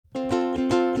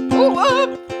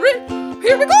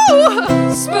we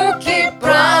go! Spooky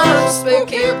brunch,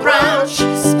 spooky brunch,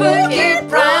 spooky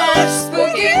brunch,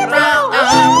 spooky brunch.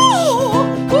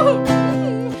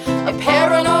 A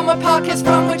paranormal podcast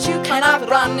from which you cannot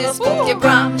run is spooky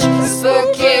brunch,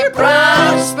 spooky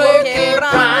brunch, spooky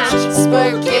brunch,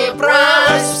 spooky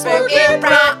brunch, spooky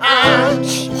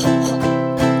brunch.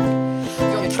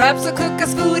 Your traps will cook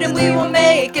us food and we will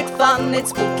make it fun. It's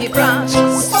spooky brunch,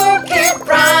 spooky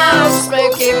brunch,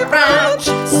 spooky brunch,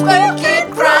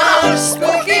 spooky brunch,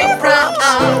 spooky brunch.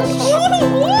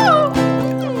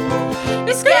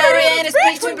 It's scary and it's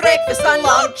between breakfast and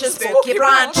lunch. It's spooky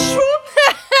brunch.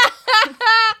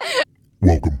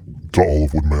 Welcome to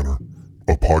Olivewood Manor,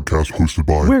 a podcast hosted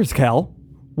by... Where's Cal?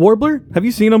 Warbler? Have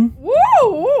you seen him?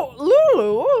 Whoa,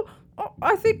 Lulu.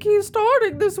 I think he's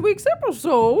starting this week's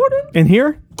episode. In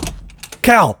here?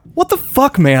 Cal, what the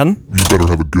fuck, man? You better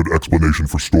have a good explanation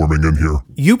for storming in here.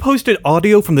 You posted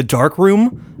audio from the dark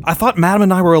room? I thought Madam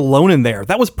and I were alone in there.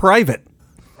 That was private.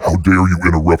 How dare you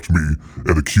interrupt me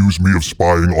and accuse me of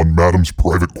spying on Madam's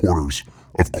private quarters?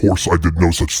 Of course I did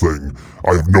no such thing.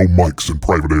 I have no mics in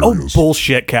private areas. Oh,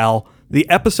 bullshit, Cal. The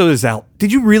episode is out.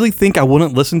 Did you really think I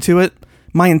wouldn't listen to it?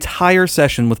 My entire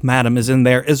session with Madam is in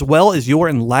there, as well as your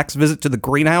and Lack's visit to the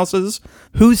greenhouses.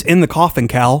 Who's in the coffin,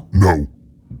 Cal? No,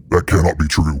 that cannot be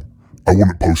true. I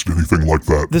wouldn't post anything like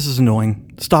that. This is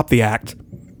annoying. Stop the act.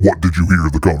 What did you hear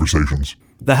of the conversations?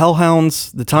 The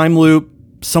hellhounds, the time loop,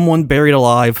 someone buried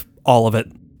alive, all of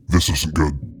it. This isn't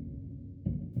good.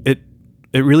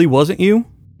 It really wasn't you?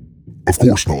 Of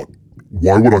course not.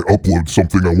 Why would I upload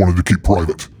something I wanted to keep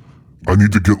private? I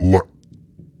need to get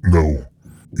No.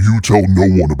 You tell no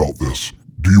one about this.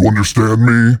 Do you understand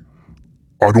me?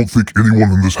 I don't think anyone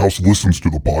in this house listens to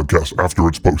the podcast after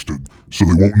it's posted, so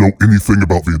they won't know anything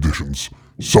about the additions.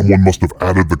 Someone must have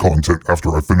added the content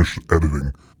after I finished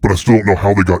editing, but I still don't know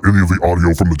how they got any of the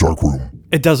audio from the dark room.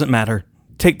 It doesn't matter.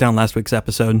 Take down last week's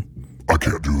episode. I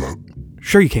can't do that.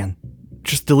 Sure you can.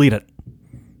 Just delete it.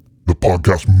 The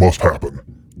podcast must happen.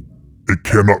 It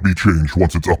cannot be changed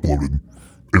once it's uploaded.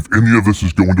 If any of this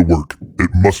is going to work, it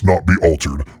must not be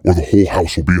altered, or the whole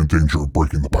house will be in danger of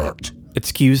breaking the pact.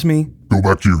 Excuse me? Go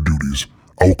back to your duties.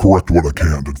 I will correct what I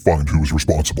can and find who is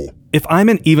responsible. If I'm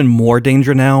in even more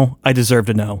danger now, I deserve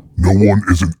to know. No one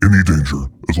is in any danger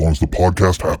as long as the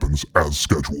podcast happens as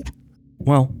scheduled.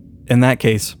 Well, in that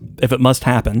case, if it must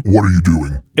happen... What are you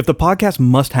doing? If the podcast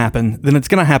must happen, then it's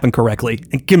gonna happen correctly,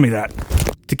 and give me that.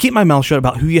 To keep my mouth shut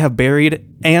about who you have buried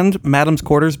and Madam's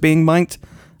quarters being minked,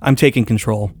 I'm taking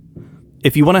control.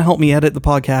 If you want to help me edit the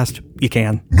podcast, you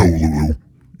can. No, Lulu.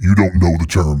 You don't know the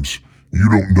terms. You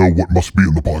don't know what must be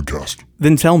in the podcast.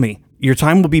 Then tell me. Your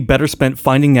time will be better spent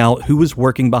finding out who is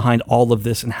working behind all of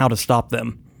this and how to stop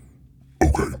them.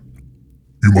 Okay.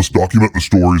 You must document the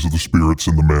stories of the spirits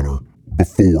in the manor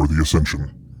before the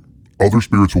ascension. Other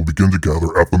spirits will begin to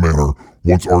gather at the manor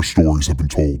once our stories have been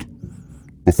told.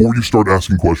 Before you start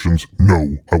asking questions,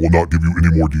 no, I will not give you any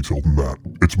more detail than that.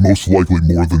 It's most likely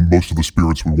more than most of the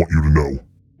spirits would want you to know.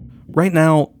 Right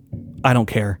now, I don't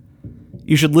care.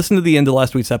 You should listen to the end of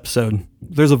last week's episode.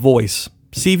 There's a voice.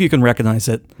 See if you can recognize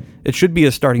it. It should be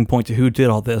a starting point to who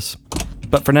did all this.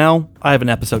 But for now, I have an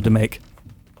episode to make.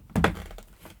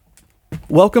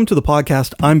 Welcome to the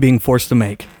podcast I'm being forced to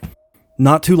make.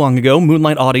 Not too long ago,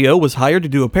 Moonlight Audio was hired to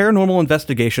do a paranormal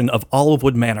investigation of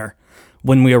Olivewood Manor.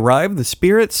 When we arrived, the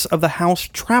spirits of the house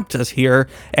trapped us here,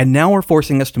 and now are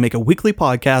forcing us to make a weekly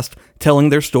podcast telling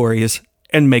their stories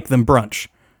and make them brunch,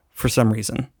 for some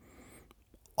reason.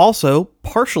 Also,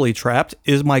 partially trapped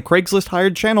is my Craigslist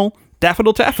hired channel,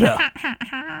 Daffodil Taffeta.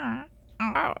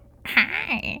 Oh,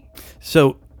 hi.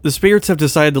 So, the spirits have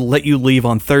decided to let you leave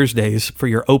on Thursdays for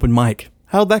your open mic.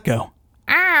 How'd that go?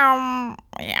 Yeah,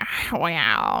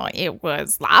 well, it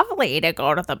was lovely to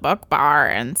go to the book bar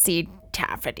and see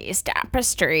Taffety's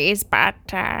tapestries, but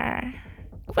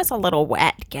it was a little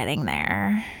wet getting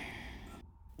there.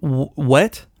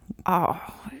 What? Oh,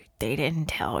 they didn't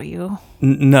tell you?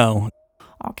 No.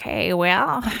 Okay,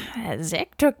 well,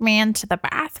 Zick took me into the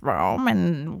bathroom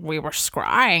and we were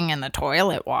scrying in the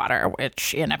toilet water,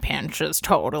 which in a pinch is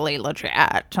totally legit.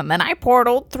 And then I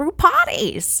portaled through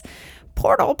potties.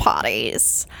 Portal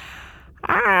potties.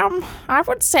 I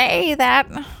would say that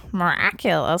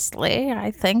miraculously, I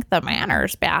think the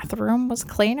manor's bathroom was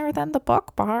cleaner than the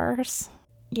book bars.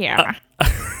 Yeah.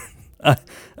 I'm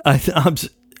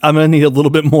gonna need a little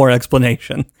bit more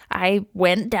explanation. I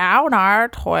went down our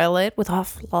toilet with a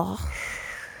flush.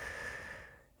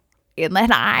 And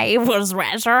then I was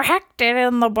resurrected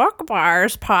in the book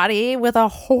bars potty with a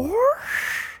horse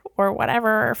or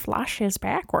whatever flush is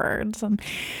backwards. And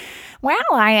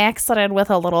Well, I exited with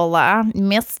a little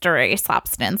mystery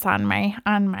substance on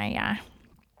my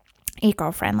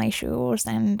eco-friendly shoes,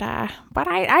 and but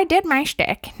I did my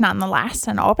shtick nonetheless.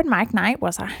 And open mic night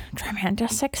was a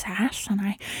tremendous success, and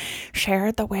I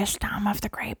shared the wisdom of the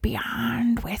great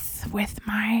beyond with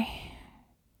my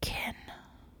kin.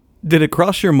 Did it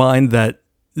cross your mind that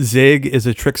Zig is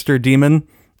a trickster demon,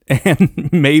 and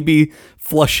maybe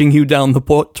flushing you down the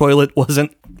toilet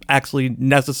wasn't actually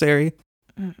necessary?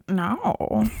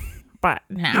 No, but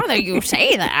now that you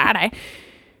say that,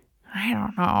 I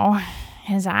don't know.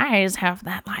 His eyes have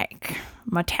that, like,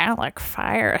 metallic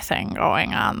fire thing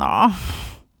going on,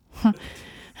 though.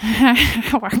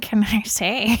 What can I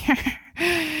say?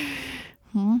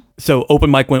 So open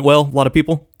mic went well? A lot of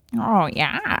people? Oh,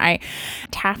 yeah.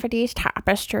 Taffety's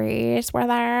Tapestries were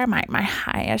there, my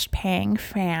highest paying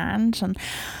fans, and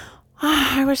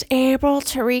I was able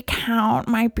to recount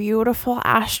my beautiful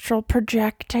astral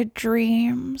projected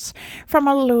dreams. From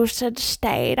a lucid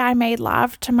state, I made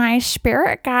love to my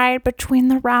spirit guide between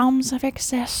the realms of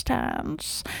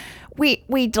existence.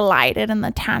 We delighted in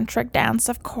the tantric dance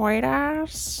of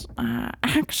coitus,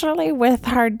 actually with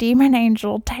our demon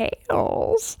angel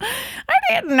tails. I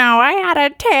didn't know I had a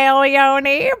tail,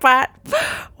 Yoni, but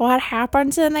what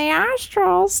happens in the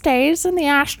astral stays in the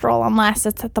astral unless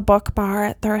it's at the book bar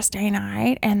at Thursday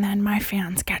night, and then my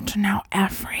fans get to know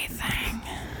everything.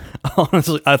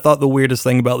 Honestly, I thought the weirdest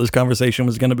thing about this conversation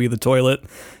was going to be the toilet.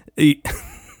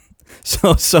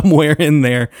 So somewhere in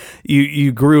there,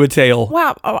 you grew a tail.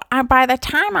 Well, by the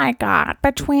time I got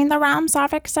between the realms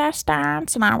of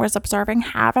existence and I was observing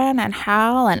heaven and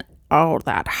hell and, oh,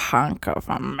 that hunk of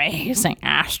amazing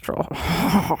astral,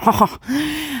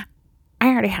 I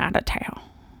already had a tail.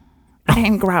 I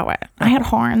didn't grow it. I had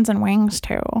horns and wings,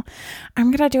 too.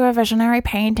 I'm going to do a visionary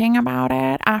painting about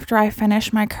it after I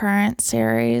finish my current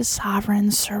series, Sovereign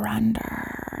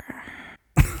Surrender.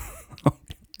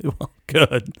 Well,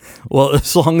 good. Well,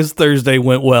 as long as Thursday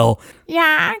went well.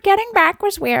 Yeah, getting back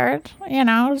was weird.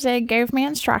 Zig gave me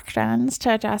instructions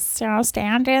to just,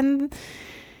 stand in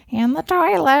the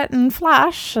toilet and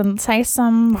flush and say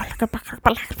some whatever.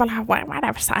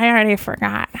 I already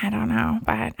forgot. I don't know.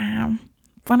 But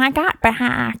when I got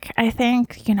back, I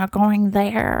think, going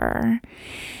there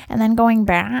and then going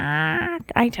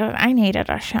back, I needed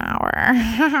a shower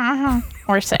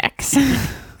or 6.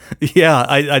 Yeah,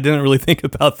 I didn't really think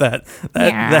about that.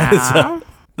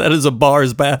 That is a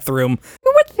bar's bathroom.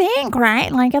 You would think, right?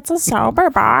 Like it's a sober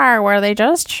bar where they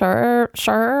just serve.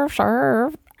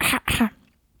 I'm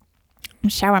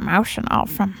so emotional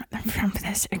from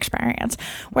this experience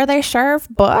where they serve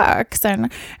books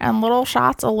and little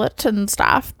shots of lit and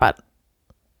stuff, but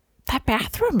that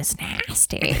bathroom is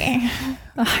nasty.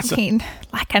 I mean,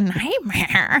 like a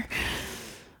nightmare.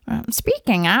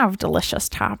 Speaking of delicious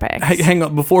topics. Hang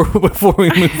on, before we move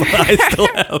on, I still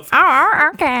have. Oh,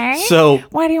 okay. So,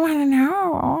 what do you want to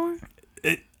know?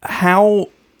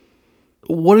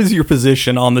 What is your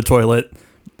position on the toilet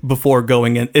before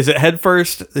going in? Is it head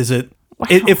first? Is it, wow.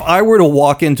 If I were to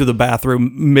walk into the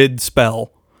bathroom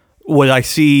mid-spell, would I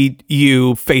see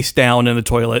you face down in the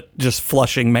toilet just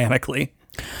flushing manically?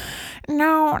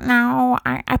 No,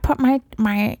 I put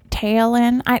my tail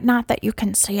in. Not that you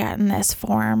can see it in this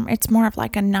form. It's more of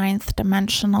like a 9th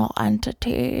dimensional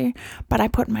entity. But I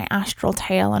put my astral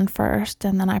tail in first,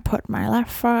 and then I put my left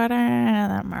foot in,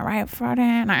 and then my right foot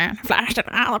in, and flashed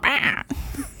it all about.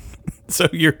 So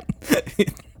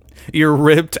you're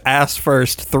ripped ass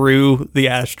first through the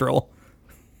astral.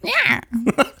 Yeah.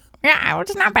 Yeah,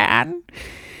 it's not bad.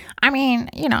 I mean,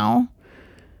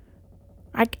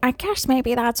 I guess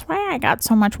maybe that's why I got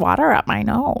so much water up my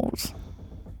nose.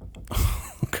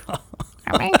 Oh, God.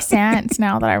 That makes sense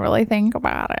now that I really think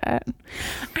about it.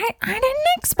 I didn't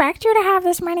expect you to have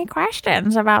this many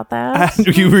questions about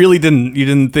this. You really didn't. You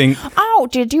didn't think. Oh,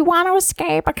 did you want to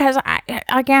escape? Because,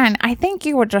 I think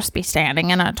you would just be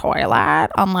standing in a toilet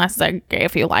unless they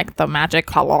gave you, like, the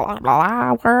magic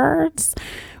words,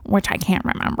 which I can't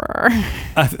remember.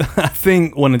 I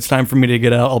think when it's time for me to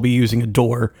get out, I'll be using a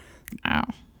door. Oh.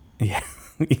 Yeah.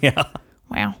 Yeah.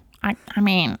 Well, I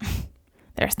mean,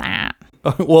 there's that.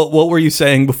 Well, what were you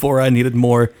saying before I needed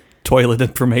more toilet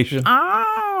information?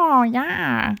 Oh,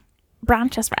 yeah.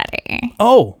 Brunch is ready.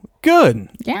 Oh, good.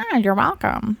 Yeah, you're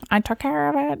welcome. I took care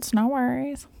of it. It's no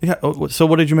worries. Yeah. So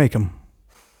what did you make them?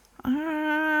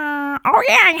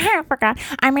 I forgot.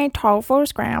 I made tofu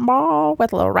scramble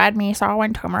with a little red miso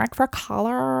and turmeric for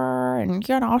color and,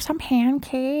 some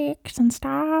pancakes and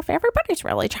stuff. Everybody's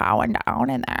really chowing down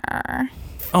in there.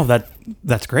 Oh,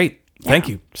 that's great. Yeah. Thank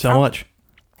you so much.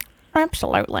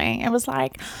 Absolutely. It was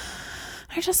like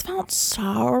I just felt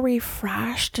so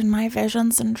refreshed in my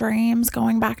visions and dreams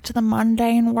going back to the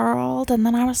mundane world. And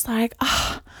then I was like,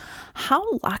 oh,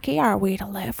 how lucky are we to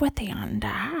live with the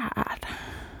undead?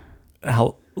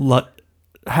 How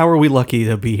are we lucky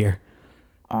to be here?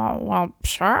 Oh, well,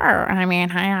 sure. I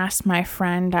mean, I asked my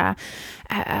friend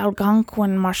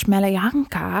Algonquin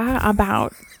Marshmallowanka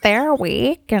about their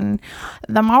week, and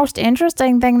the most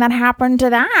interesting thing that happened to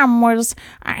them was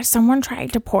someone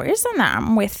tried to poison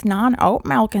them with non-oat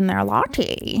milk in their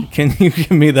latte. Can you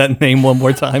give me that name one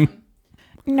more time?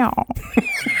 No.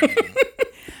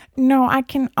 No, I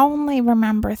can only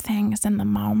remember things in the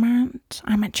moment.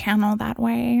 I'm a channel that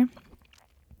way.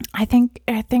 I think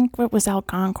it was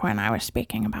Algonquin I was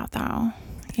speaking about, though.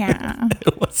 Yeah.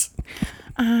 It was.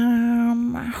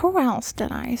 Who else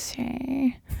did I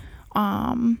see?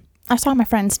 I saw my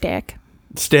friend Stick.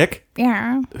 Stick?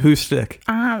 Yeah. Who's Stick?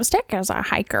 Stick is a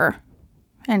hiker,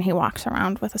 and he walks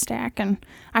around with a stick, and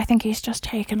I think he's just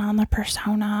taken on the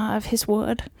persona of his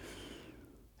wood.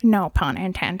 No pun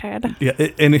intended. Yeah.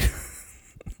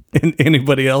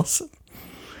 Anybody else?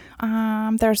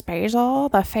 There's Basil,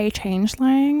 the Fey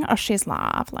Changeling. Oh, she's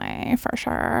lovely for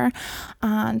sure.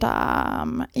 And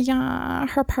yeah,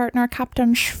 her partner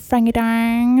Captain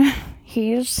Schwingadang.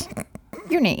 He's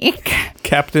unique.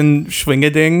 Captain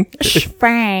Schwingading?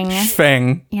 Schwang.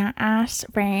 Schwang. Yeah,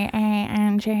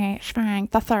 S-V-A-N-G.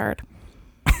 Schwang, the third.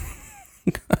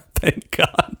 Thank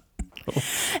God.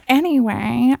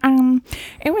 Anyway,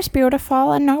 it was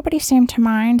beautiful, and nobody seemed to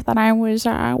mind that I was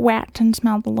wet and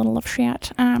smelled a little of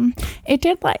shit. It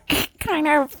did, like, kind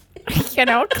of,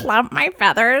 clump my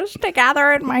feathers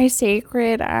together in my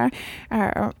sacred a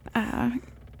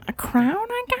crown,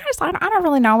 I guess. I don't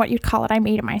really know what you'd call it. I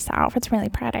made it myself. It's really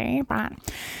pretty, but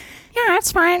yeah,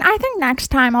 it's fine. I think next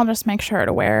time I'll just make sure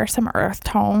to wear some earth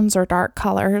tones or dark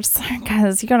colors,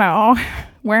 because,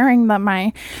 wearing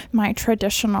my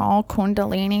traditional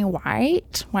Kundalini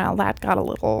white, well, that got a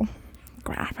little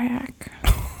graphic.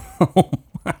 Oh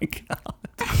my God.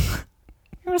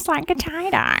 It was like a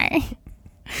tie-dye,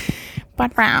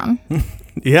 but brown.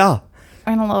 Yeah.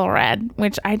 And a little red,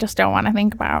 which I just don't want to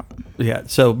think about. Yeah,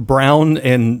 so brown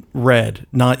and red,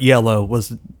 not yellow,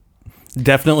 was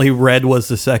definitely red was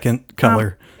the second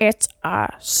color. It's a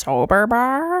sober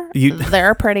bar. You-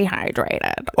 They're pretty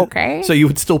hydrated, okay? So you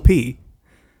would still pee.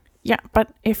 Yeah,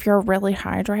 but if you're really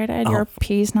hydrated, your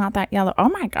pee's not that yellow. Oh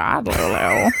my God,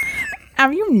 Lulu.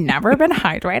 Have you never been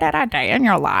hydrated a day in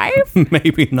your life?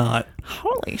 Maybe not.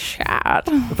 Holy shit.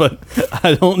 But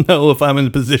I don't know if I'm in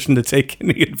a position to take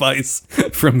any advice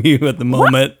from you at the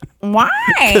moment. Why?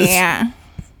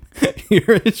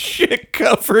 You're a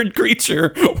shit-covered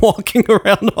creature walking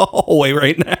around the hallway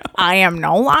right now. I am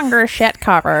no longer shit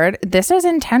covered. This is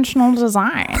intentional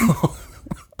design.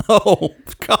 Oh,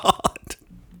 God.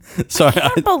 Sorry. I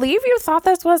can't believe you thought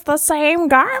this was the same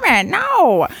garment.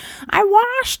 No, I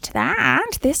washed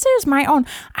that. This is my own.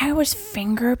 I was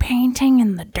finger painting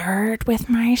in the dirt with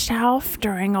myself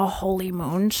during a holy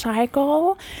moon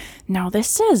cycle. No,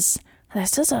 this is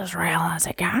as real as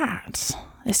it gets.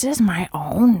 This is my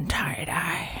own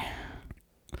tie-dye.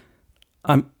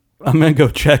 I'm gonna go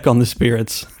check on the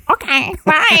spirits. Okay,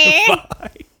 bye.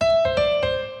 Bye.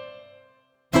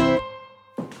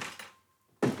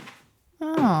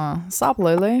 Oh, sup,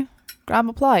 Lulu? Grab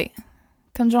a plate.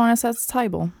 Come join us at the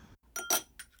table.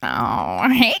 Oh,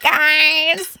 hey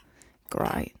guys.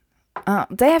 Great.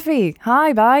 Daffy,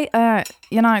 hi, bye.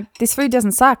 This food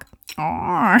doesn't suck.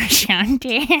 Oh,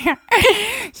 Shanty.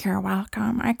 You're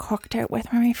welcome. I cooked it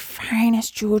with my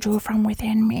finest juju from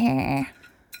within me.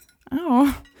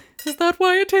 Oh, is that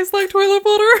why it tastes like toilet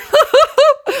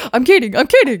water? I'm kidding. I'm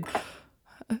kidding.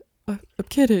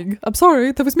 I'm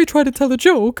sorry. That was me trying to tell a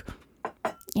joke.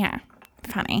 Yeah,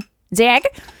 funny. Zig,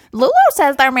 Lulu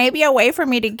says there may be a way for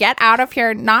me to get out of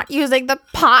here not using the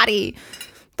potty.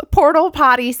 The portal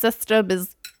potty system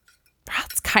it's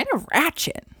kind of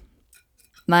ratchet.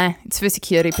 Nah, it's for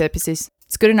security purposes.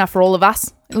 It's good enough for all of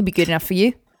us. It'll be good enough for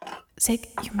you. Zig,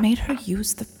 you made her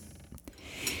use the...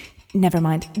 Never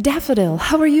mind. Daffodil,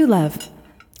 how are you, love?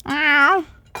 Oh,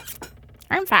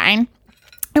 I'm fine.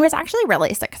 It was actually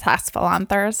really successful on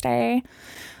Thursday.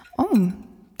 Oh,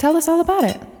 tell us all about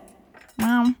it.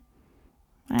 Well,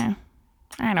 I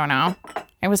don't know.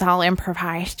 It was all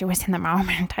improvised. It was in the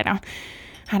moment. I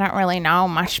don't really know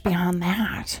much beyond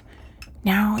that.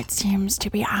 Now it seems to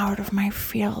be out of my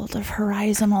field of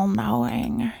horizontal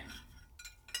knowing.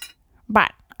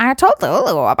 But I told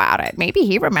Lulu about it. Maybe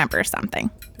he remembers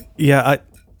something. Yeah,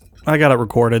 I got it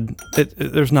recorded.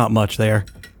 There's not much there.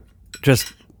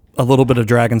 Just a little bit of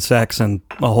dragon sex and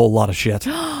a whole lot of shit.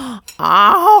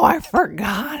 Oh, I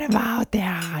forgot about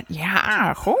that.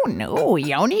 Yeah, who knew?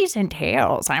 Yonis and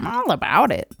tails. I'm all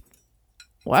about it.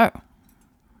 Whoa.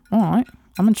 All right.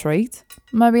 I'm intrigued.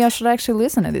 Maybe I should actually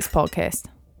listen to this podcast.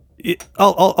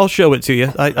 I'll show it to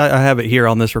you. I have it here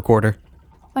on this recorder.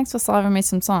 Thanks for saving me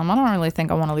some time. I don't really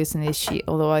think I want to listen to this shit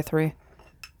all the way through.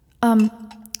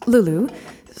 Lulu,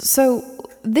 so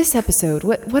this episode,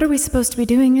 what are we supposed to be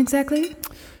doing exactly?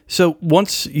 So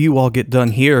once you all get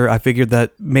done here, I figured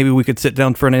that maybe we could sit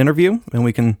down for an interview and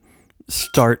we can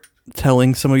start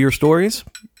telling some of your stories.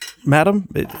 Madam,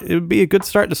 it would be a good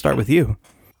start to start with you.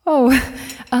 Oh,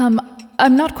 I'm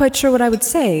not quite sure what I would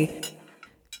say.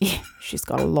 Yeah, she's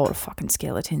got a lot of fucking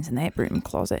skeletons in that broom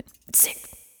closet. Sick.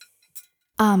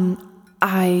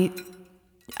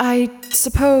 I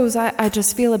suppose I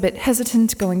just feel a bit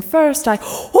hesitant going first. Wait, me,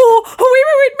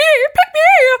 pick me!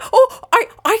 Oh, I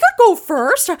could go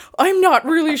first. I'm not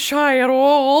really shy at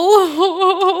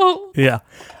all. Yeah.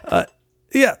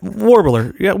 Yeah,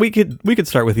 Warbler. Yeah, we could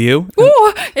start with you.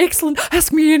 Oh, excellent.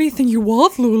 Ask me anything you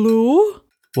want, Lulu.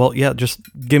 Well, yeah, just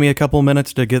give me a couple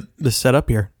minutes to get this set up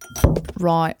here.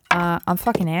 Right, I'm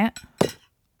fucking out.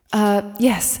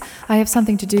 Yes, I have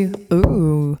something to do.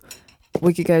 Ooh,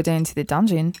 we could go down to the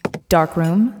dungeon. Dark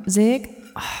room, Zig?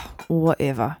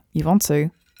 Whatever, you want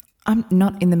to? I'm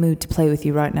not in the mood to play with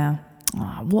you right now.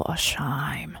 Oh, what a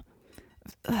shame.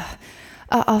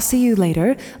 I'll see you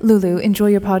later. Lulu, enjoy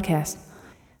your podcast.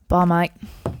 Bye, mate.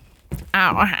 Oh,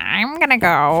 I'm gonna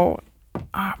go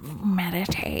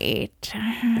meditate.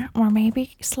 Or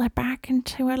maybe slip back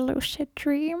into a lucid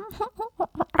dream.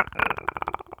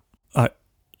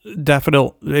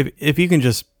 Daffodil, if you can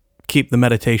just keep the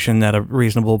meditation at a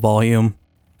reasonable volume.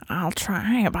 I'll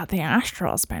try, but the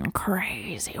astral's been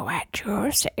crazy wet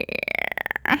juicy.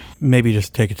 Maybe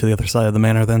just take it to the other side of the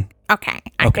manor then. Okay,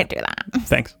 I could do that.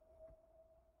 Thanks.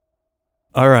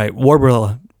 All right,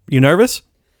 Warbrilla, you nervous?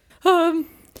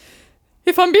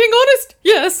 If I'm being honest,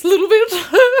 yes, a little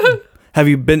bit. Have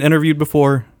you been interviewed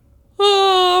before?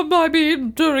 I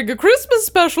mean, during a Christmas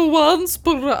special once,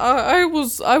 but I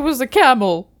was a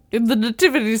camel in the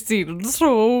nativity scene,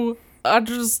 so I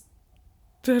just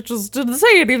didn't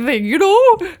say anything, you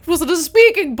know? It wasn't a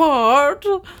speaking part.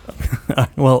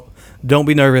 Well, don't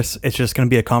be nervous. It's just going to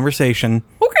be a conversation.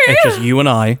 Okay. It's just you and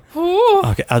I. Oh.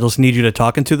 Okay, I just need you to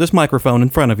talk into this microphone in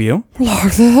front of you.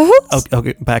 Like this?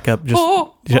 Okay, back up. Just,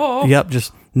 Oh. Yep,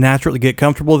 just naturally get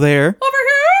comfortable there. Over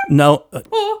here? No.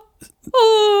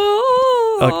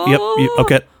 Yep,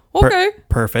 okay. Okay.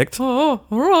 Perfect. Oh,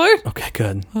 all right. Okay,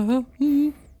 good.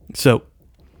 So,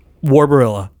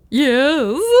 Warbarilla.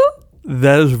 Yes.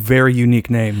 That is a very unique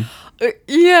name.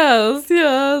 Yes,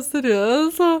 it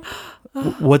is.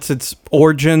 What's its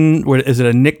origin? Is it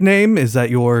a nickname? Is that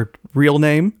your real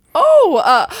name?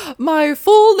 Oh, my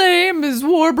full name is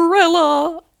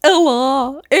Warbarella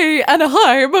Ella A.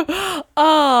 Anaheim.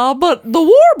 But the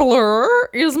Warbler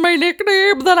is my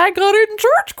nickname that I got in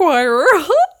church choir.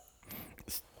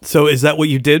 So is that what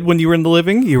you did when you were in the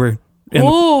living? You were in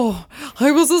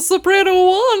I was a soprano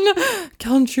one.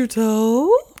 Can't you tell?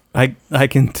 I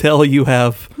can tell you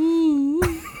have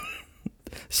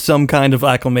some kind of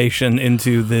acclimation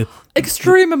into the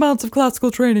Extreme amounts of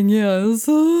classical training, yes.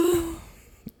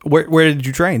 Where did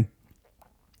you train?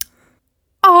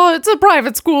 Oh, it's a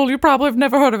private school. You probably have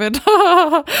never heard of it.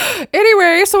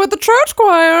 Anyway, so at the church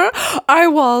choir, I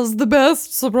was the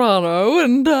best soprano,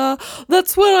 and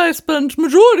that's where I spent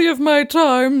majority of my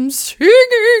time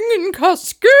singing and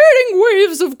cascading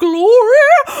waves of glory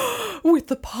with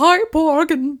the pipe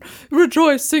organ,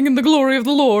 rejoicing in the glory of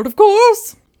the Lord, of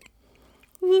course.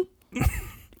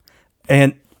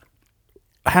 And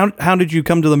how did you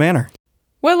come to the manor?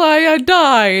 Well, I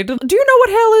died. Do you know what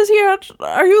hell is yet?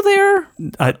 Are you there?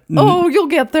 Oh, you'll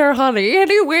get there, honey.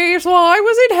 Anyway, so I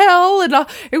was in hell, and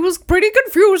it was pretty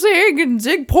confusing, and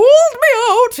Zig pulled me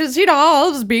out, as he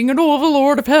does, being an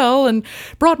overlord of hell, and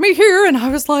brought me here, and I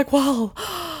was like, well,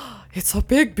 it's a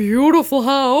big, beautiful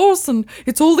house, and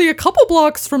it's only a couple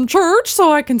blocks from church,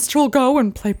 so I can still go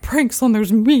and play pranks on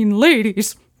those mean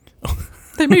ladies.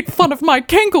 They made fun of my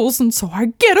cankles, and so I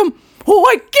get them. Oh,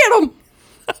 I get them!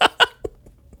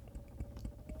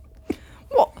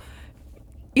 Well,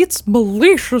 it's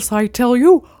malicious, I tell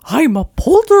you. I'm a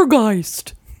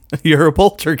poltergeist. You're a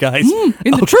poltergeist?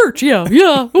 In the church, yeah.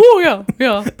 Oh,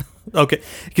 yeah. Okay,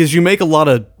 because you make a lot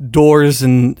of doors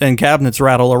and cabinets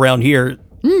rattle around here.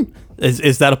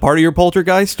 Is that a part of your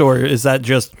poltergeist, or is that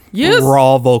just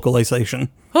raw vocalization?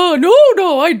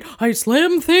 No, I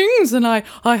slam things, and I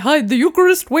hide the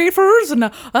Eucharist wafers,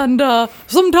 and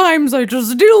sometimes I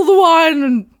just steal the wine,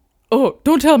 and... Oh,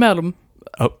 don't tell madam.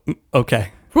 Oh,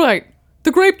 okay. Right.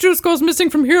 The grape juice goes missing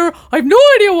from here. I have no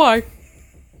idea why.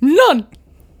 None.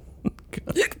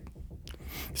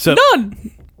 So,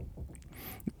 None.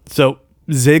 so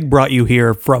Zig brought you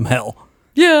here from hell.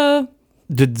 Yeah.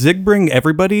 Did Zig bring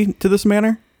everybody to this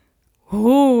manor?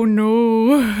 Oh,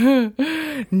 no.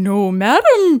 No,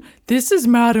 madam. This is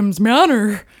madam's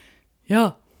manor.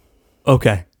 Yeah.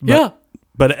 Okay. But, Yeah.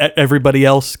 But everybody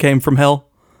else came from hell?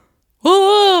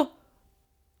 Well,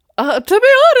 to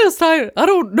be honest, I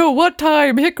don't know what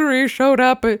time Hickory showed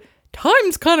up, but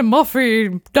time's kind of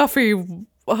duffy.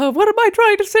 What am I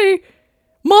trying to say?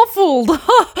 Muffled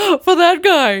for that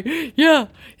guy. Yeah,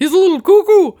 he's a little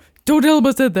cuckoo. Don't tell him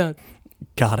I said that.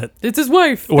 Got it. It's his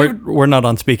wife. We're not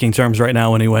on speaking terms right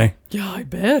now anyway. Yeah, I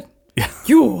bet.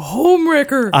 You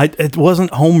homewrecker. It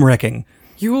wasn't home wrecking.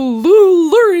 You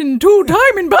luring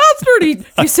two-timing bastard.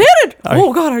 He said it.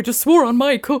 Oh, God, I just swore on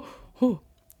mic. Oh,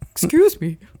 excuse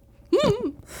me.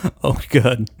 Oh,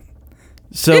 good.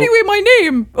 So Anyway, my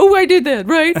name. Oh, I did that,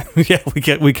 right? yeah,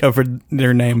 we covered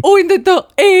their name. Oh, and the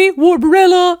A,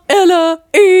 Warbarella, Ella,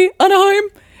 A,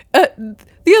 Anaheim.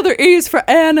 The other A is for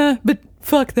Anna, but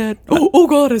fuck that. Oh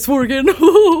God, I swore again.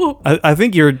 I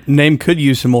think your name could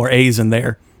use some more A's in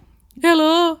there.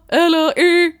 Ella,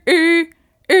 A,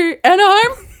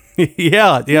 Anaheim.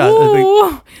 yeah. I think.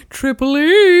 Oh, triple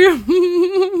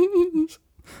E.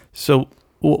 So,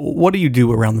 what do you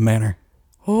do around the manor?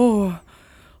 Oh,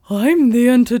 I'm the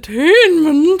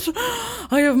entertainment.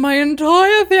 I have my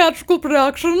entire theatrical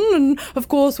production, and of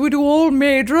course we do all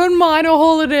major and minor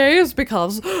holidays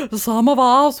because some of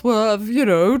us were of,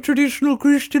 traditional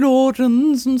Christian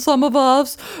origins, and some of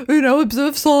us,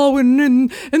 observe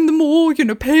Samhain and the more,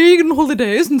 pagan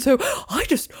holidays, and so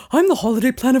I'm the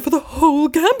holiday planner for the whole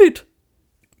gambit.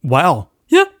 Wow.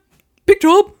 Yeah, big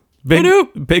job. I know.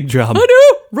 Big job. I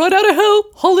know! Right out of hell,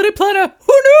 holiday planner.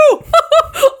 Who knew?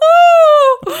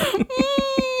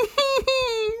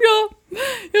 Yeah,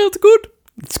 it's good.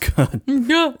 It's good.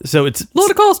 Yeah. So it's A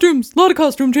lot of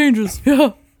costume changes.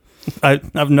 Yeah.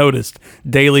 I've noticed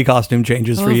daily costume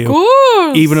changes for you, Of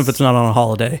course. even if it's not on a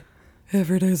holiday.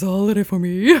 Every day's a holiday for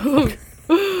me.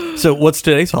 So what's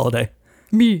today's holiday?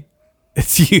 Me.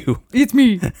 It's you. It's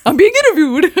me. I'm being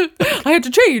interviewed. I had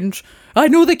to change. I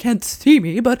know they can't see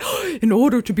me, but in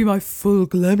order to be my full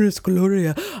glamorous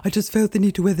Gloria, I just felt the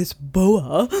need to wear this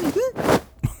boa.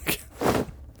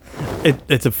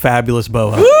 It's a fabulous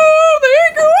boa. Oh,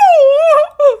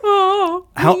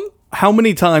 thank you. How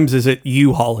many times is it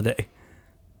you holiday?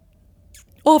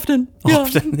 Often. Yeah.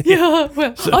 Often, Yeah.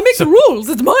 Well, I make the rules.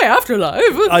 It's my afterlife.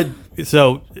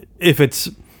 So if it's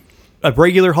a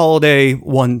regular holiday,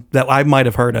 one that I might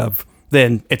have heard of,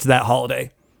 then it's that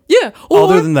holiday. Yeah.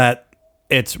 Other than that,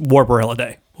 it's Warbarella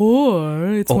Day. Or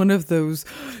it's one of those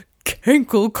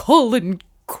cankle calling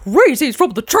crazies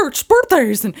from the church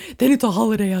birthdays, and then it's a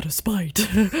holiday out of spite.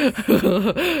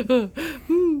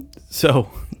 So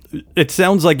it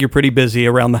sounds like you're pretty busy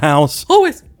around the house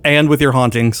Always. and with your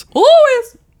hauntings.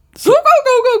 Always.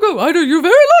 Go. I know you're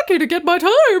very lucky to get my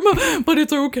time, but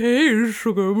it's okay,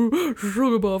 sugar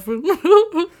muffin.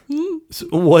 So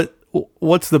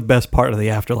what's the best part of the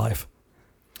afterlife?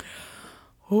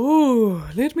 Oh,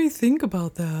 let me think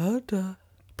about that.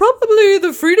 Probably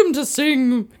the freedom to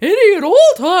sing any at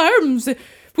all times.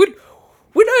 When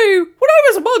I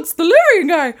was amongst the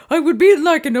living, I would be in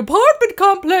like an apartment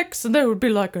complex, and there would be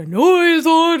like a noise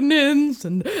ordinance,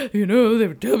 and they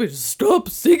would tell me to stop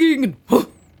singing, and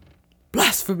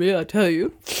blasphemy, I tell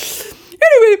you.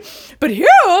 Anyway, but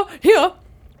here,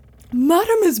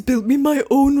 Madam has built me my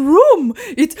own room.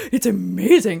 It's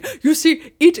amazing. You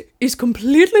see, it is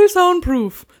completely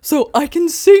soundproof, so I can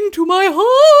sing to my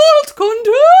heart's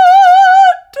content.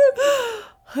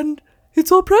 And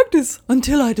it's all practice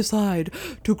until I decide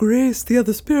to grace the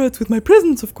other spirits with my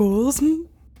presence, of course.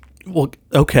 Well,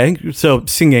 okay, so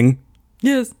singing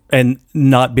Yes. and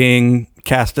not being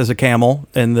cast as a camel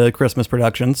in the Christmas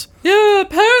productions. Yeah,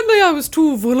 apparently I was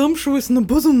too voluptuous in the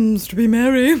bosoms to be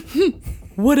merry.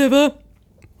 Whatever.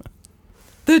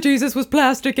 The Jesus was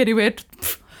plastic anyway.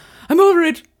 I'm over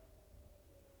it.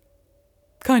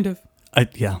 Kind of.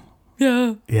 Yeah.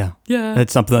 Yeah. Yeah. Yeah.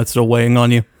 It's something that's still weighing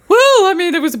on you. Well, I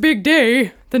mean, it was a big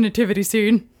day, the nativity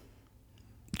scene.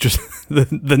 Just the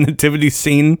nativity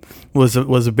scene was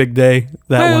a big day.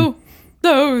 That one.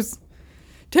 Those.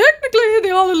 Technically, the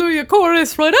Hallelujah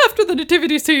chorus right after the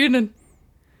nativity scene, and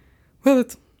well,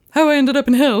 it's how I ended up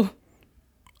in hell.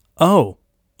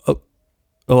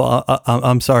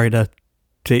 I'm sorry to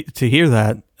hear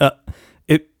that.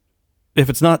 If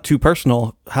it's not too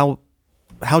personal, how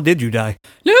did you die?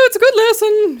 No, it's a good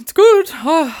lesson. It's good.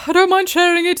 I don't mind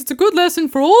sharing it. It's a good lesson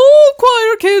for all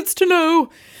choir kids to know.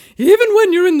 even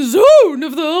when you're in the zone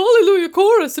of the Hallelujah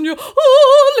chorus and you're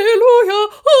Hallelujah,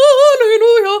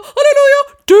 Hallelujah, Hallelujah,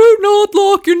 do not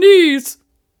lock your knees.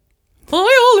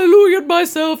 I hallelujah'd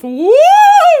myself, woo,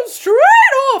 straight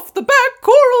off the back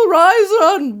choral rise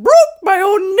and broke my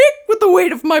own neck with the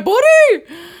weight of my body.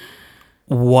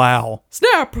 Wow.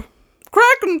 Snap,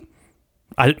 crack, and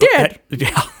dead.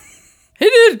 Yeah.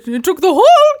 It did. It took the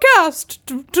whole cast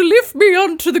to lift me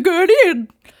onto the gurney, and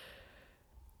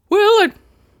well,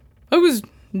 I was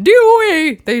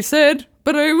DOA, they said,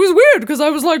 but it was weird because I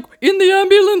was like in the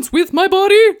ambulance with my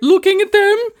body, looking at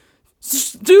them,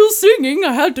 still singing.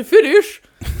 I had to finish.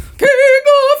 King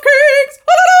of Kings,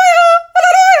 hallelujah,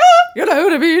 hallelujah. You know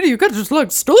what I mean? You gotta just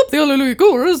like stop the hallelujah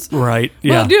chorus. Right.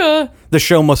 Yeah. But yeah. The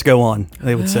show must go on,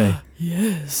 they would say.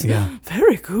 Yes. Yeah.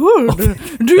 Very good.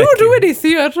 Do you do any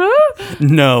theater?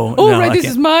 No. Oh, no, right. I This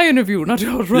can't. is my interview, not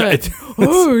yours, right?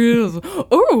 Oh, yes.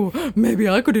 Oh, maybe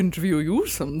I could interview you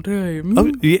sometime.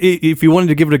 Oh, if you wanted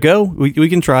to give it a go, we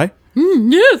can try.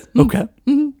 Yes. Okay.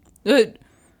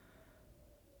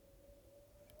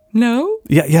 No?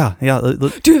 Yeah.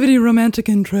 Do you have any romantic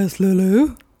interest,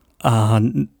 Lulu?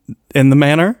 In the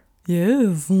manor?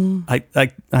 Yes. I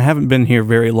haven't been here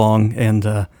very long,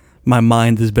 and my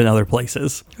mind has been other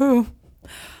places. Oh,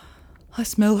 I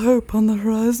smell hope on the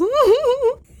horizon.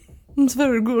 It's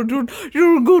very good.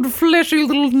 You're a good, fleshy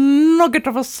little nugget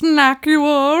of a snack, you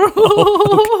are.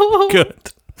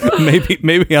 Good.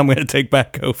 Maybe I'm going to take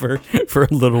back over for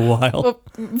a little while.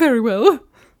 Very well.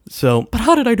 So But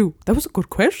how did I do? That was a good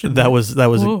question. that was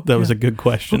Oh, a good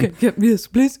question. Okay, yeah, yes,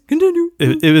 please continue.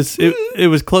 It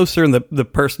was closer in the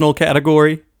personal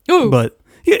category. Oh. But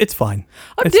yeah, it's fine.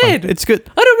 I'm It's fine. dead. It's good.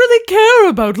 I don't really care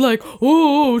about, like,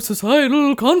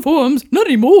 societal conforms. Not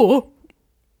anymore.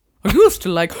 I used to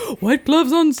like white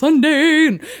gloves on Sunday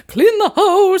and clean the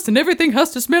house and everything has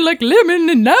to smell like lemon.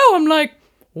 And now I'm like,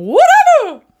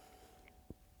 whatever.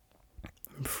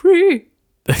 I'm free.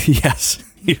 Yes,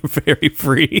 you're very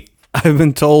free. I've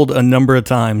been told a number of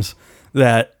times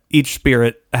that each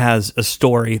spirit has a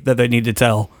story that they need to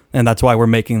tell, and that's why we're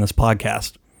making this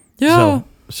podcast. Yeah.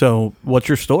 So what's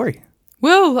your story?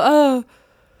 Well,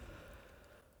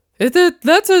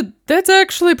 that's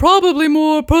actually probably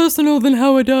more personal than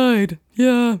how I died.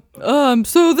 Yeah.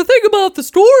 So the thing about the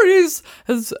stories,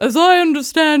 as I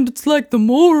understand, it's like the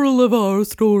moral of our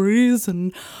stories,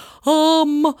 and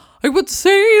I would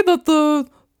say that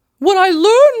what I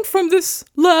learned from this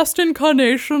last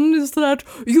incarnation is that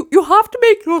you have to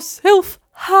make yourself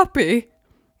happy.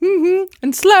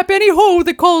 And slap any hoe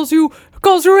that calls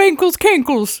your ankles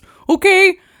cankles,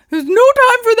 okay? There's no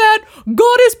time for that.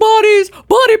 Goddess bodies,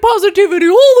 body positivity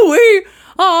all the way.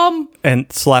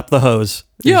 And slap the hose.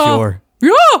 Is Yeah. your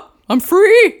Yeah, I'm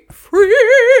free.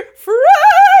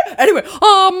 Anyway,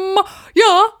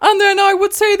 yeah, and then I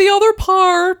would say the other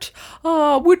part,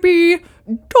 would be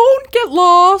don't get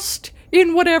lost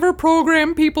in whatever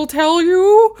program people tell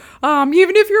you,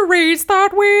 even if you're raised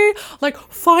that way. Like,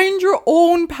 find your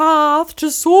own path to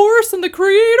source and the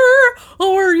creator,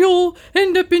 or you'll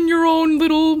end up in your own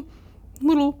little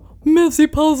messy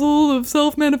puzzle of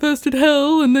self-manifested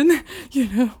hell, and then,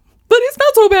 but it's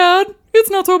not so bad. It's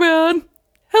not so bad.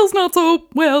 Hell's not so,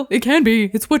 well, it can be.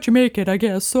 It's what you make it, I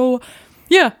guess. So,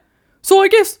 yeah. So I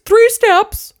guess 3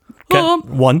 steps.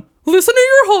 one, Listen to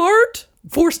your heart.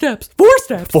 4 steps. 4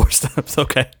 steps. 4 steps.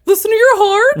 Okay. Listen to your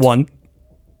heart. 1,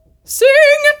 Sing.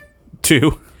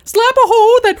 2, Slap a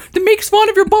hoe that makes fun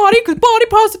of your body, because body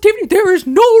positivity, there is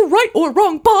no right or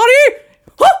wrong body.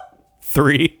 Huh?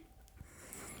 3.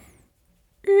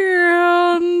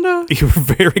 And You were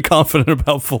very confident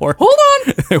about 4. hold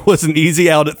on. It was an easy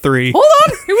out at 3. Hold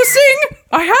on. It was sing.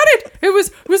 I had it. It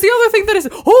was the other thing that I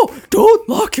said. Oh, don't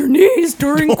lock your knees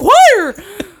during choir.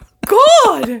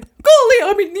 God. Golly.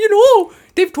 I mean,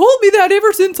 they've told me that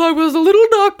ever since I was a little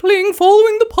duckling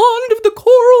following the pond of the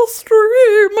coral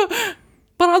stream.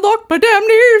 But I locked my damn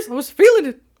knees. I was feeling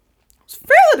it.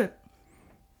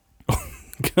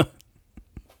 God.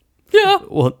 Yeah.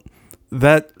 Well,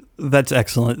 that's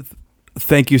excellent.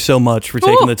 Thank you so much for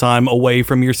taking the time away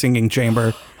from your singing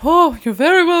chamber. Oh, you're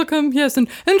very welcome. Yes, and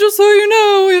just so you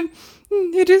know,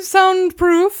 it is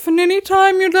soundproof, and any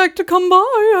time you'd like to come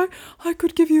by, I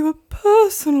could give you a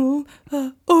personal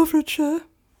overture.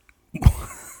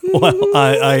 Well,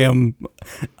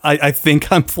 I think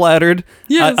I'm flattered.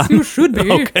 Yes, you should be.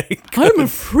 Okay, I'm a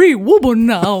free woman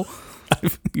now.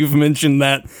 You've mentioned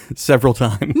that several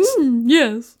times.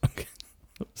 Yes.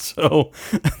 So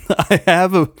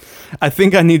I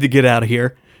think I need to get out of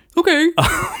here. Okay.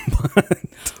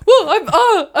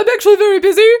 Well, I'm actually very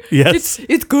busy. Yes.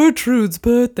 It's Gertrude's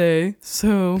birthday,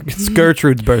 so. It's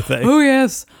Gertrude's birthday. Oh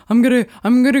yes, I'm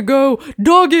gonna go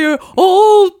dog ear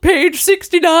all page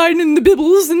 69 in the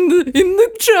Bibbles in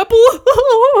the chapel.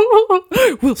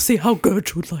 We'll see how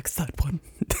Gertrude likes that one.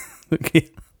 Okay.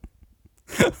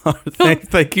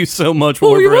 Thank you so much,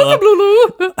 Oh, you're Warbrilla. welcome,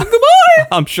 Lulu. Goodbye.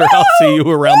 I'm sure I'll see you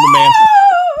around the manor.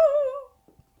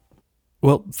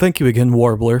 Well, thank you again,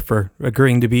 Warbler, for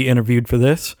agreeing to be interviewed for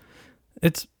this.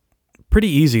 It's pretty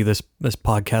easy, this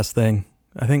podcast thing.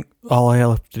 I think all I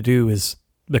have to do is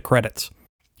the credits.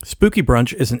 Spooky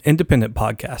Brunch is an independent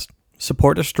podcast.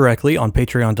 Support us directly on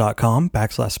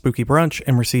patreon.com/spookybrunch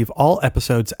and receive all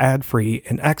episodes ad-free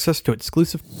and access to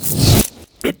exclusive...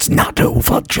 It's not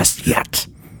over just yet.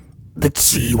 Let's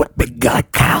see what big guy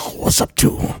Cal was up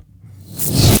to.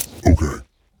 Okay.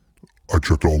 I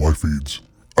checked all my feeds.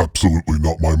 Absolutely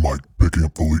not my mic picking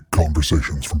up the leaked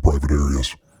conversations from private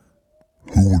areas.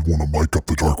 Who would want to mic up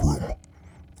the dark room?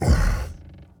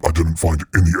 I didn't find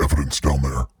any evidence down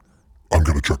there. I'm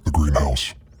gonna check the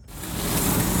greenhouse.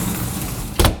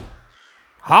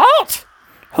 Halt!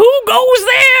 Who goes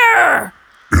there?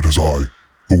 It is I,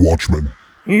 the Watchman.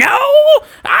 No!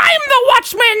 I'm the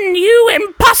Watchman, you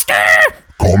imposter!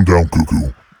 Calm down,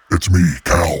 Cuckoo. It's me,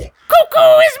 Cal.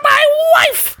 Cuckoo is my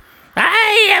wife!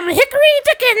 I am Hickory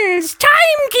Dickens,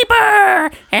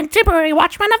 timekeeper, and temporary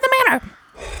watchman of the manor.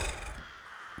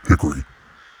 Hickory,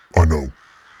 I know.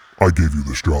 I gave you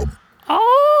this job.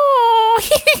 Oh,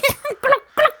 cluck,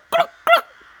 cluck, cluck, cluck.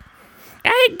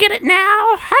 I get it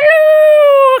now.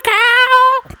 Hello,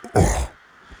 Cal.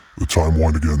 The time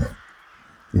wine again.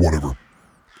 Whatever.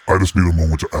 I just need a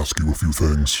moment to ask you a few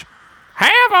things.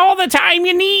 Have all the time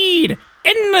you need.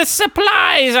 Endless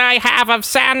supplies I have of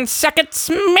sand seconds,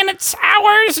 minutes,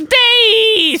 hours,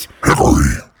 days.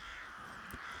 Hickory!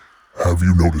 Have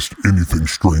you noticed anything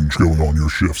strange going on your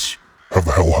shifts? Have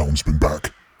the Hellhounds been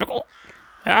back?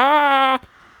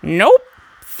 Nope.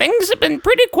 Things have been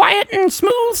pretty quiet and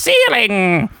smooth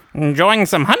sailing. Enjoying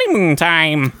some honeymoon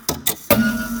time.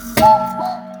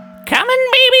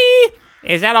 Coming, baby.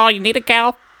 Is that all you needed,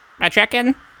 Cal? A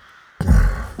check-in?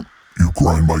 You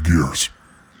grind my gears.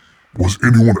 Was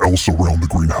anyone else around the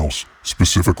greenhouse,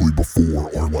 specifically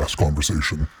before our last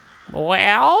conversation?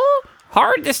 Well,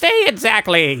 hard to say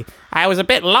exactly. I was a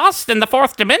bit lost in the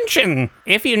fourth dimension,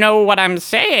 if you know what I'm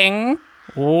saying.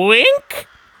 Wink?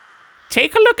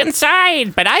 Take a look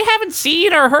inside, but I haven't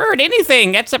seen or heard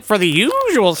anything except for the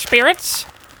usual spirits.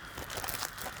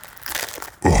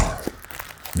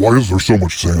 Why is there so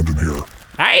much sand in here?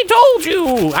 I told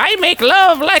you, I make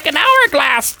love like an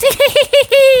hourglass.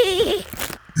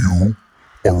 You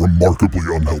are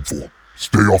remarkably unhelpful.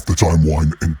 Stay off the time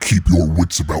wine and keep your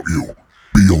wits about you.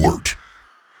 Be alert.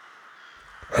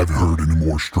 Have you heard any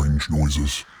more strange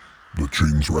noises? The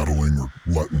chains rattling or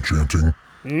Latin chanting?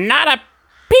 Not a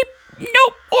peep,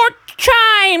 nope, or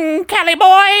chime, Callie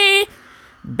boy.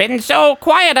 Been so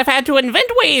quiet I've had to invent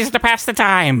ways to pass the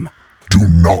time. Do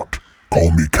not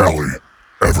call me Callie,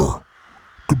 ever.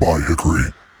 Goodbye,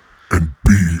 Hickory, and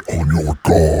be on your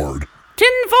guard.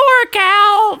 10-4,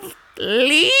 Cal.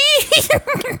 Lee.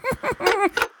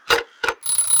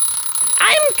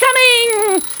 I'm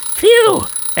coming. Phew,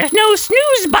 there's no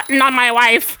snooze button on my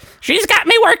wife. She's got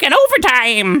me working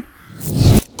overtime.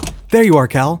 There you are,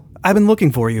 Cal. I've been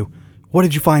looking for you. What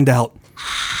did you find out?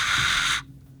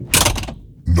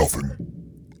 Nothing.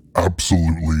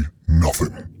 Absolutely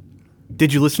nothing.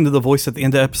 Did you listen to the voice at the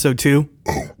end of episode 2?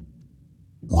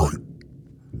 Right.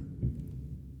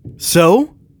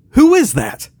 So? Who is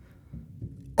that?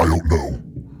 I don't know.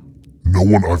 No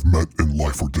one I've met in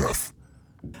life or death.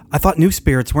 I thought new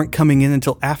spirits weren't coming in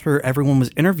until after everyone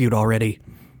was interviewed already.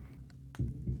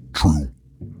 True.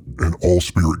 And all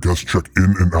spirit guests check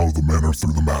in and out of the manor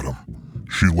through the madam.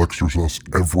 She lectures us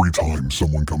every time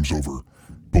someone comes over.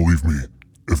 Believe me,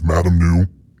 if madam knew,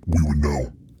 we would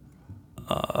know.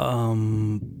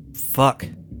 Fuck.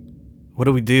 What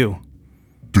do we do?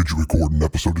 Did you record an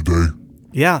episode today?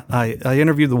 Yeah, I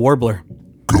interviewed the Warbler.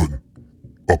 Good.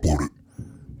 Upload it.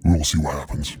 We'll see what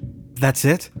happens. That's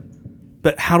it?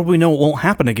 But how do we know it won't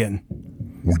happen again?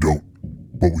 We don't.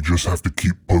 But we just have to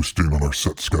keep posting on our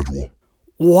set schedule.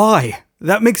 Why?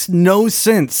 That makes no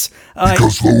sense.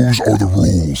 Because those are the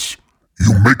rules.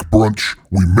 You make brunch,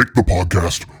 we make the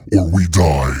podcast, or we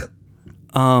die.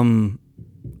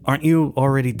 Aren't you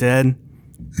already dead?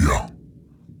 Yeah.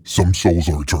 Some souls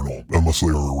are eternal, unless they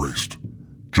are erased.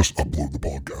 Just upload the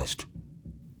podcast.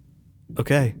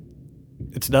 Okay.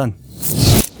 It's done.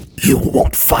 You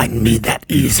won't find me that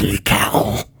easily,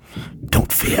 Cal.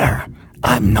 Don't fear.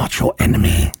 I'm not your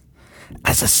enemy.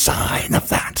 as a sign of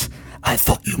that, I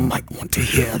thought you might want to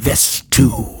hear this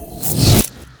too.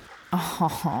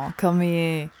 Oh, come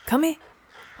here. Come here.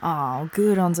 Oh,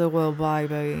 good on the little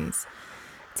babies.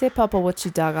 Tell Papa what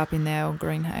you dug up in their old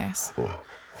greenhouse. Oh,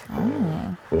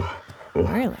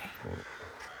 really?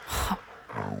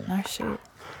 No shit.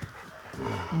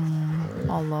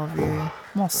 I love you.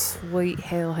 My sweet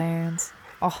hellhounds.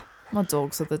 Oh, my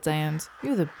dogs are the damned.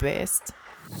 You're the best.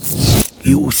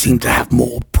 You seem to have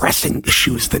more pressing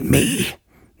issues than me.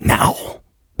 Now,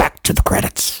 back to the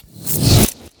credits.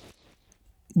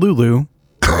 Lulu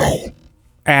Cal.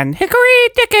 And Hickory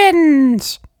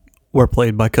Dickens. were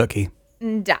played by Cookie.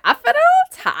 Daffodil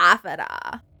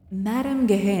Taffeta. Madame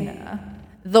Gehenna.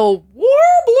 The Warbler.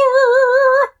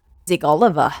 Dick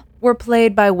Oliver. Were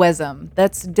played by Wezem.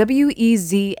 That's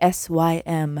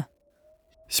Wezsym.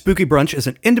 Spooky Brunch is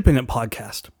an independent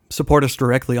podcast. Support us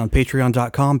directly on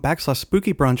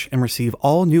patreon.com/spookybrunch and receive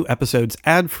all new episodes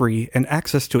ad-free and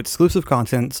access to exclusive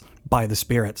contents by the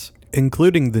spirits,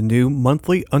 including the new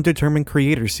monthly Undetermined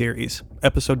Creator series.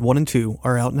 Episode 1 and 2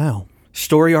 are out now.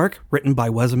 Story arc written by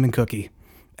Wezem and Cookie.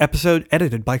 Episode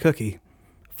edited by Cookie.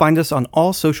 Find us on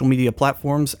all social media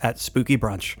platforms at Spooky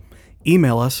Brunch.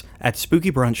 Email us at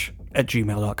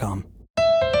spookybrunch@gmail.com.